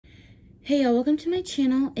Hey y'all, welcome to my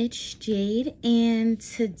channel. It's Jade, and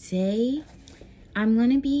today I'm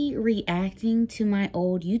gonna be reacting to my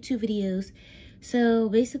old YouTube videos. So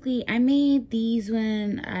basically I made these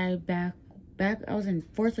when I was in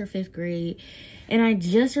 4th or 5th grade, and I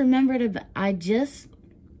just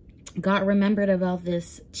got remembered about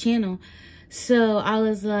this channel. So I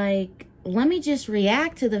was like, let me just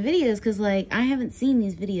react to the videos, because like I haven't seen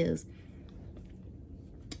these videos.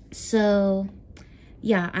 So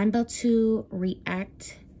yeah, I'm about to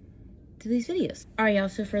react to these videos. All right, y'all,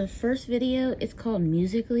 so for the first video, it's called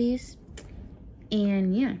Musicallys,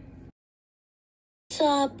 and yeah. What's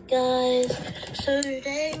up, guys? So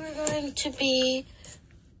today we're going to be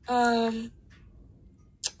listening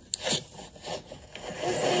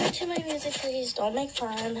to my Musicallys. Don't make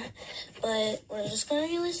fun, but we're just gonna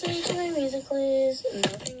be listening to my Musicallys.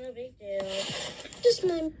 Nothing a big deal. Just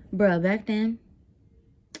my... Bruh, back then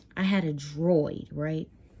I had a droid, right?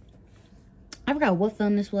 I forgot what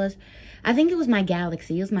phone this was. I think it was my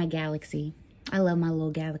Galaxy. It was my Galaxy. I love my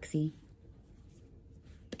little Galaxy.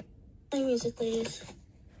 My Musicallys.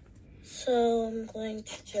 So I'm going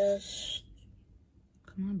to just...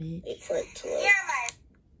 Come on, bitch. wait for it to load.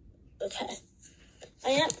 Okay.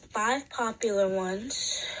 I got 5 popular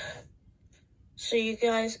ones. So you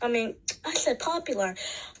guys, I said popular.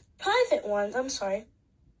 Private ones, I'm sorry.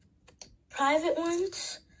 Private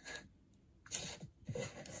ones.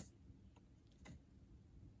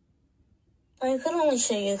 I could only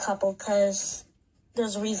show you a couple because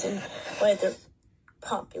there's a reason why they're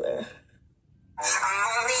popular.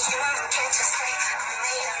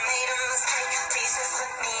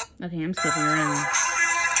 Okay, I'm skipping around.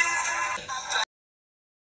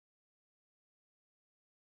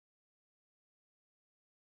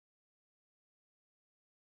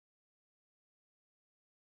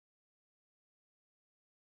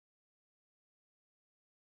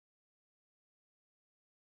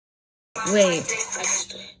 Wait.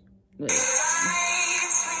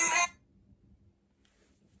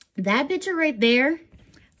 That picture right there,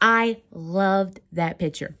 I loved that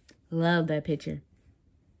picture. Love that picture.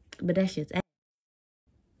 But that shit's ass.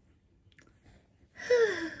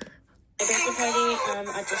 My birthday party,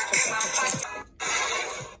 I just took that picture.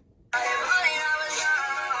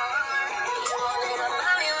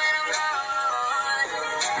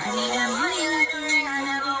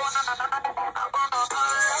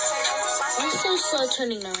 I'm so slow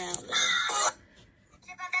turning around.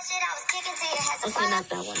 Okay, not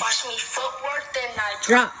that one.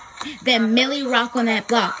 Drop that Millie rock on that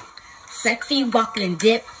block. Sexy walking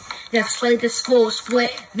dip. Just play the school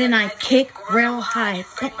split. Then I kick real high.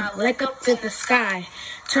 Put my leg up to the sky.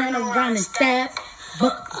 Turn around and stab.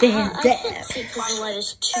 Book then I dab. can't see because the light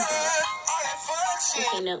is too bright.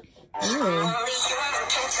 Okay, no. Ooh.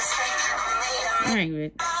 Alright,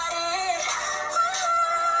 good.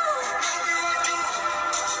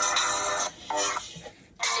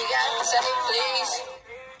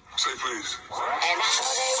 Say please.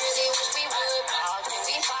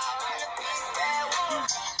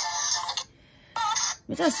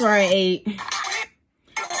 Which I swear I ate.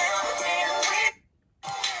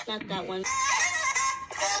 Not that one.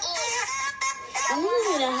 I don't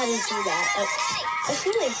even know how to do that. I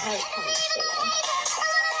feel like how to say that.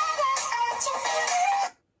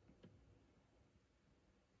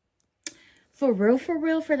 For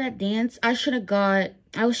real, for that dance, I should've went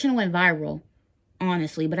viral.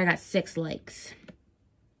 Honestly, but I got 6 likes.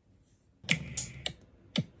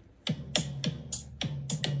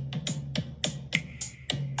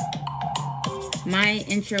 My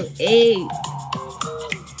intro 8.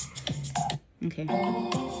 Okay.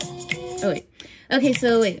 Oh wait. Okay,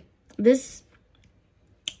 so wait. This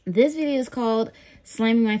video is called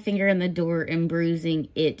Slamming My Finger in the Door and Bruising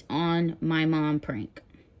It on My Mom Prank.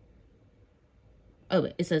 Oh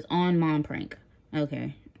wait, it says on mom prank.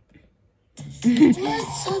 Okay.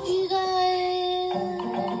 What's up, you guys?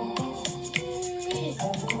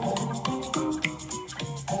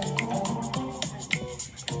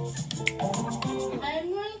 I'm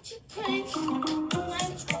going to prank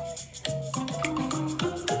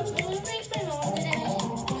my mom today.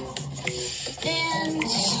 And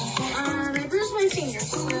I bruised my finger,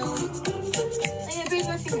 so I bruised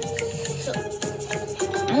my finger. So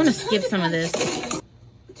I want to skip some of this.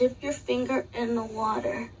 Dip your finger in the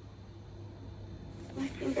water. My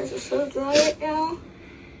fingers are so dry right now.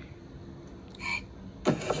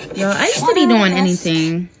 Yo, I used to be doing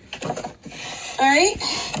anything. Alright.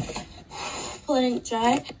 Letting it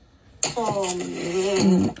dry.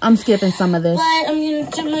 I'm skipping some of this. But I'm gonna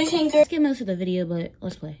dip my finger. Skip most of the video, but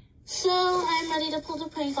let's play. So I'm ready to pull the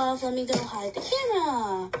prank off. Let me go hide the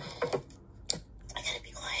camera. I gotta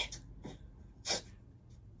be quiet.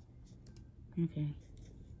 Okay.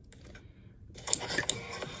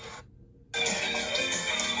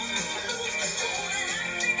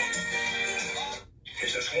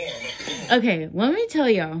 Okay, let me tell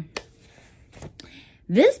y'all.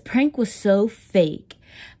 This prank was so fake.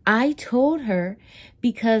 I told her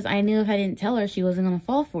because I knew if I didn't tell her, she wasn't going to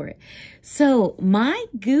fall for it. So my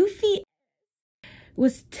goofy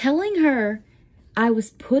was telling her I was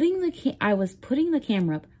putting the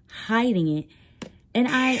camera up, hiding it. And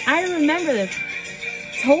I remember this.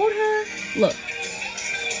 Told her, look.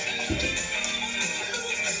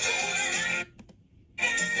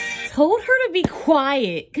 Told her to be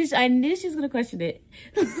quiet because I knew she was going to question it.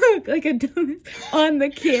 Look like a dumbass on the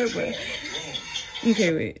camera.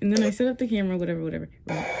 Okay, wait. And then I set up the camera, whatever.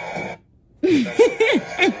 Right.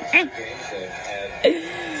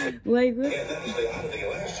 Like, what? And that was the oddity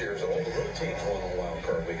last year. So all the road teams won a wild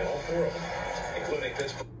card weekend, all 4 of them, including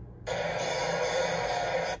Pittsburgh.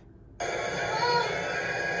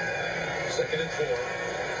 Second and 4.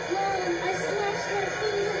 Mom, I smashed my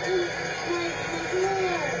thing into my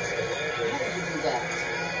mirror. How did you do that?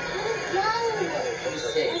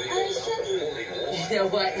 I shouldn't. You know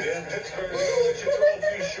what? Yeah, Pittsburgh, they'll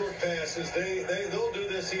throw 3 short passes. They'll do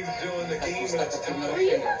this even during the game. Were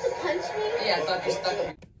you about to punch me? Yeah, I thought you stuck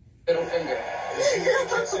a middle finger.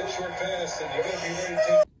 Short pass, and you gotta be ready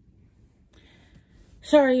to.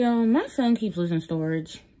 Sorry, y'all. My phone keeps losing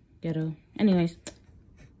storage. Ghetto. Anyways.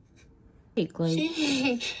 Hey, Clay.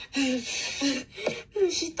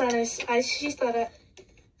 She thought I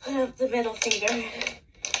put up the middle finger.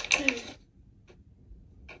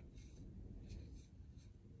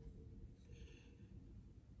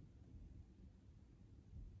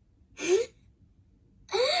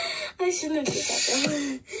 I shouldn't have did that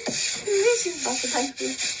though. She's about to punch me.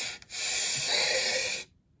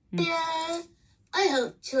 Yeah, I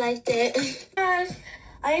hope you liked it. Guys,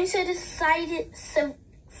 I am so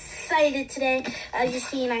excited today. As you've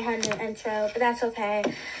seen, I had no intro, but that's okay.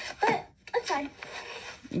 But that's fine.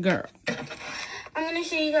 Girl. I'm gonna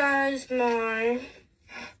show you guys my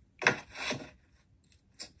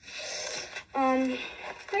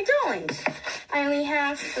drawings. I only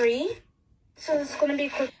have 3. So it's going to be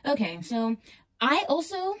quick. Okay, so I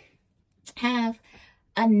also have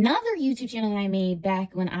another YouTube channel that I made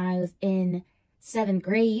back when I was in 7th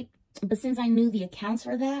grade. But since I knew the accounts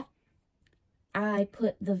for that, I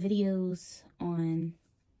put the videos on.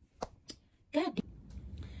 God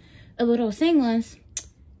damn. What I was saying was,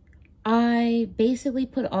 I basically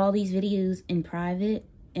put all these videos in private.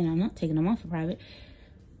 And I'm not taking them off of private.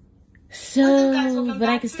 So, guys, but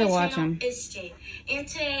I can still watch them. It's Jade. And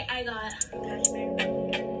today I got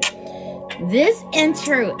This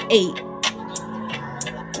intro 8.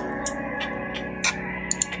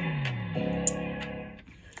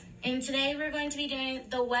 And today we're going to be doing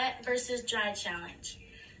the wet versus dry challenge.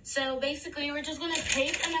 So basically we're just going to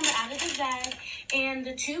pick a number out of the bag, and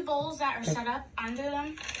the 2 bowls that are set up under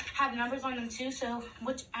them have numbers on them too. So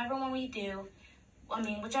whichever one we pick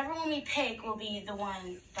will be the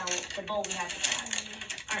one the bowl we have to grab.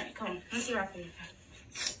 All right, come on. Let's see rock,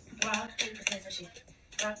 paper, scissors, shoot.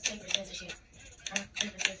 Rock, paper, scissors, shoot. Rock,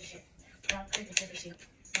 paper, scissors, shoot. Rock, paper, scissors, shoot.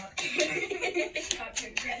 Rock, paper,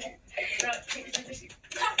 scissors, shoot.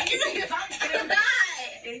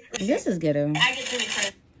 This is ghetto. I get to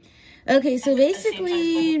first. Okay, so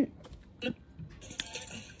basically,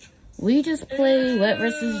 we just play wet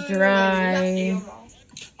versus dry.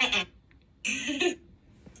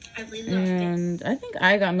 And I think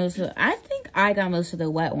I got most of the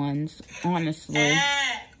wet ones, honestly.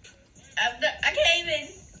 I can't even.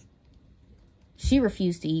 She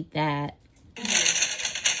refused to eat that.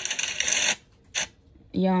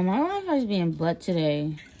 Yo, my Wi-Fi's being butt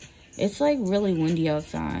today. It's like really windy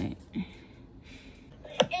outside.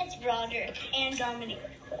 It's Broderick and Dominique.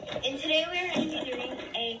 And today we're going to be doing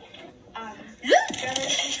a tag.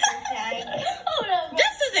 Hold up.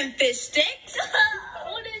 This isn't fish sticks.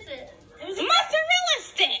 What is it? Mozzarella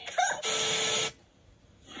sticks.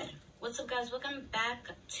 What's up, guys? Welcome back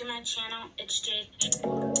to my channel. It's Jade.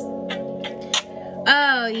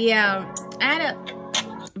 Oh yeah,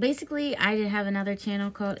 basically I did have another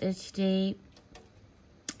channel called It's Jade,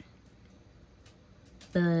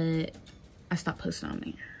 but I stopped posting on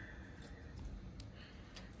there.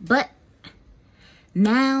 But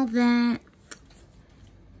now that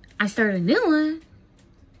I started a new one,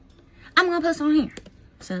 I'm gonna post on here.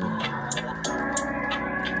 So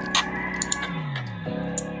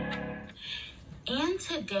And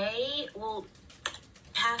today,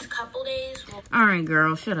 past couple days, alright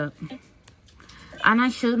girl, shut up. And I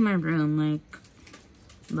showed my room, like,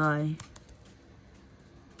 bye.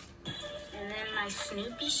 and then my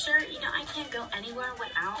Snoopy shirt. You know, I can't go anywhere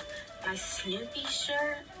without my Snoopy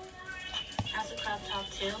shirt. That's a crop top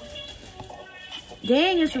too.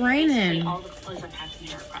 Dang, it's raining. All the clothes I'm packing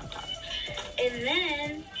here are crop tops. And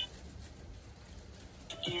then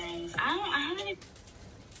earrings. I haven't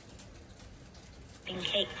even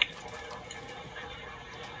cake.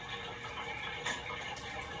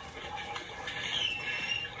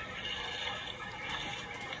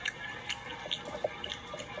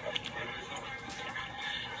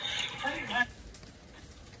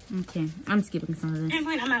 Okay, I'm skipping some of this.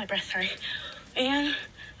 I'm out of breath, sorry. And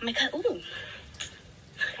I'm gonna cut. Ooh.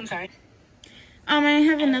 I'm sorry. I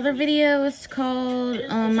have another video. It's called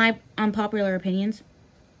my unpopular opinions.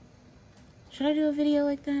 Should I do a video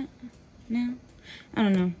like that? No? I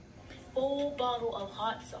don't know. Full bottle of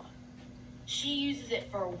hot sauce. She uses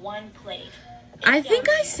it for one plate. I think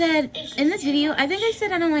I said in this video, I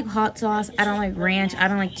don't like hot sauce. I don't like ranch. I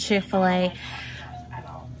don't like Chick-fil-A.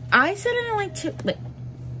 I said I don't like Chick-fil-A.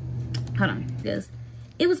 Hold on, guys.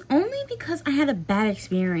 It was only because I had a bad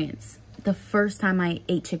experience the first time I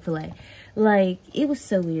ate Chick-fil-A. Like, it was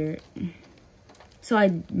so weird. So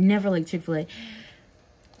I never liked Chick-fil-A.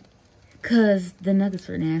 Because the nuggets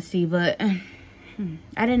were nasty, but I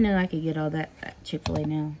didn't know I could get all that at Chick-fil-A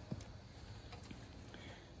now.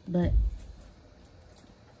 But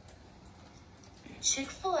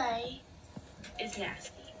Chick-fil-A is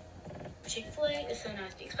nasty. Chick-fil-A is so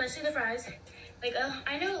nasty, especially the fries. Like,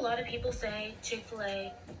 I know a lot of people say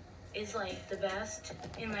Chick-fil-A is, like, the best,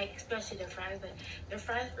 and, like, especially their fries, but their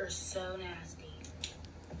fries are so nasty.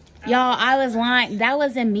 Y'all, I was lying. That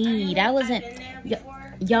wasn't me. That wasn't...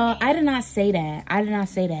 Y'all, I did not say that. I did not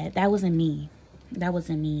say that. That wasn't me. That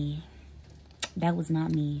wasn't me. That was not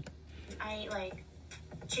me. I ate, like,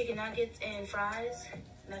 chicken nuggets and fries, and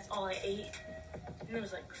that's all I ate, and it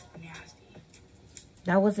was, like, nasty.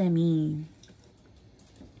 That wasn't me.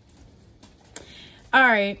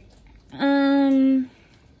 Alright.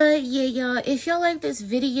 But yeah, y'all, if y'all like this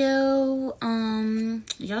video,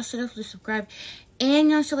 y'all should definitely subscribe. And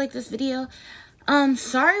y'all should like this video.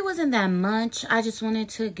 Sorry it wasn't that much. I just wanted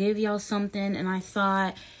to give y'all something, and I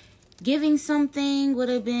thought giving something would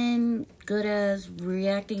have been good as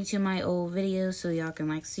reacting to my old videos so y'all can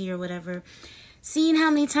like see or whatever. Seeing how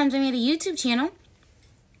many times I made a YouTube channel.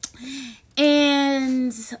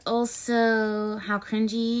 And also how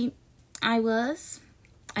cringy I was.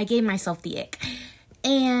 I gave myself the ick.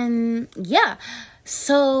 And yeah,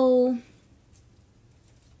 so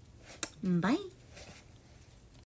bye.